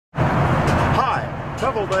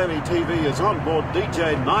Travel Daily TV is on board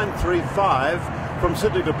DJ 935 from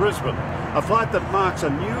Sydney to Brisbane, a flight that marks a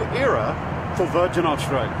new era for Virgin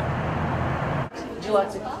Australia. Would you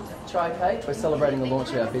like to try a cake? We're celebrating the launch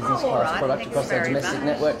of our business class product across our domestic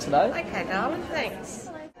network today. Okay, darling, thanks.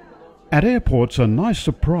 At airports, a nice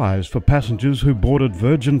surprise for passengers who boarded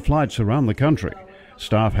Virgin flights around the country.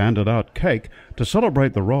 Staff handed out cake to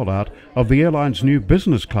celebrate the rollout of the airline's new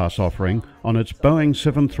business class offering on its Boeing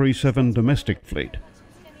 737 domestic fleet.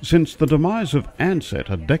 Since the demise of Ansett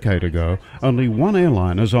a decade ago, only one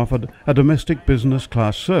airline has offered a domestic business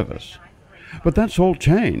class service. But that's all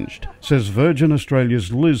changed, says Virgin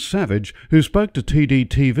Australia's Liz Savage, who spoke to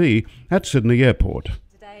TDTV at Sydney Airport.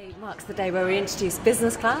 Today marks the day where we introduce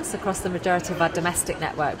business class across the majority of our domestic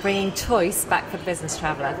network, bringing choice back for the business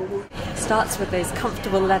traveller. Starts with those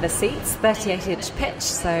comfortable leather seats, 38-inch pitch,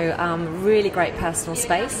 so really great personal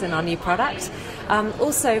space in our new product.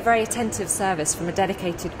 Also very attentive service from a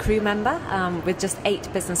dedicated crew member with just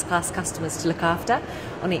 8 business class customers to look after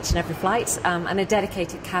on each and every flight, and a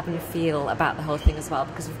dedicated cabin feel about the whole thing as well,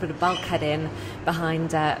 because we've put a bulkhead in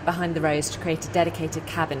behind the rows to create a dedicated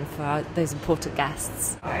cabin for those important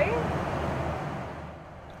guests.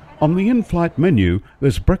 On the in-flight menu,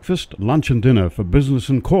 there's breakfast, lunch and dinner for business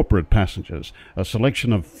and corporate passengers, a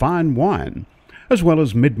selection of fine wine, as well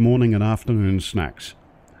as mid-morning and afternoon snacks.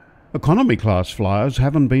 Economy class flyers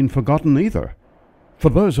haven't been forgotten either. For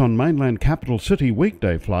those on mainland capital city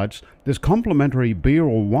weekday flights, there's complimentary beer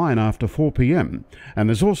or wine after 4 p.m, and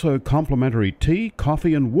there's also complimentary tea,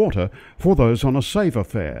 coffee and water for those on a saver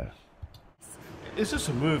fare. Is this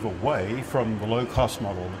a move away from the low-cost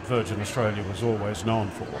model that Virgin Australia was always known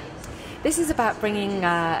for? This is about bringing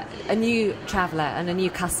a new traveller and a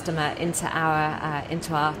new customer into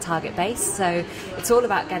our target base. So it's all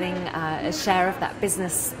about getting a share of that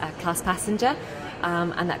business class passenger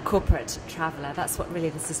and that corporate traveller. That's what really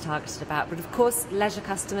this is targeted about. But of course, leisure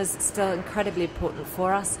customers are still incredibly important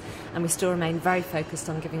for us, and we still remain very focused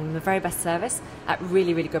on giving them the very best service at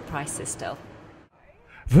really, really good prices still.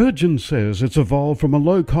 Virgin says it's evolved from a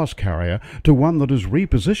low-cost carrier to one that has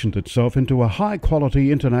repositioned itself into a high-quality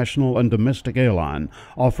international and domestic airline,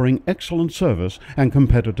 offering excellent service and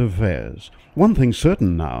competitive fares. One thing's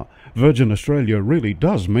certain now, Virgin Australia really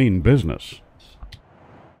does mean business.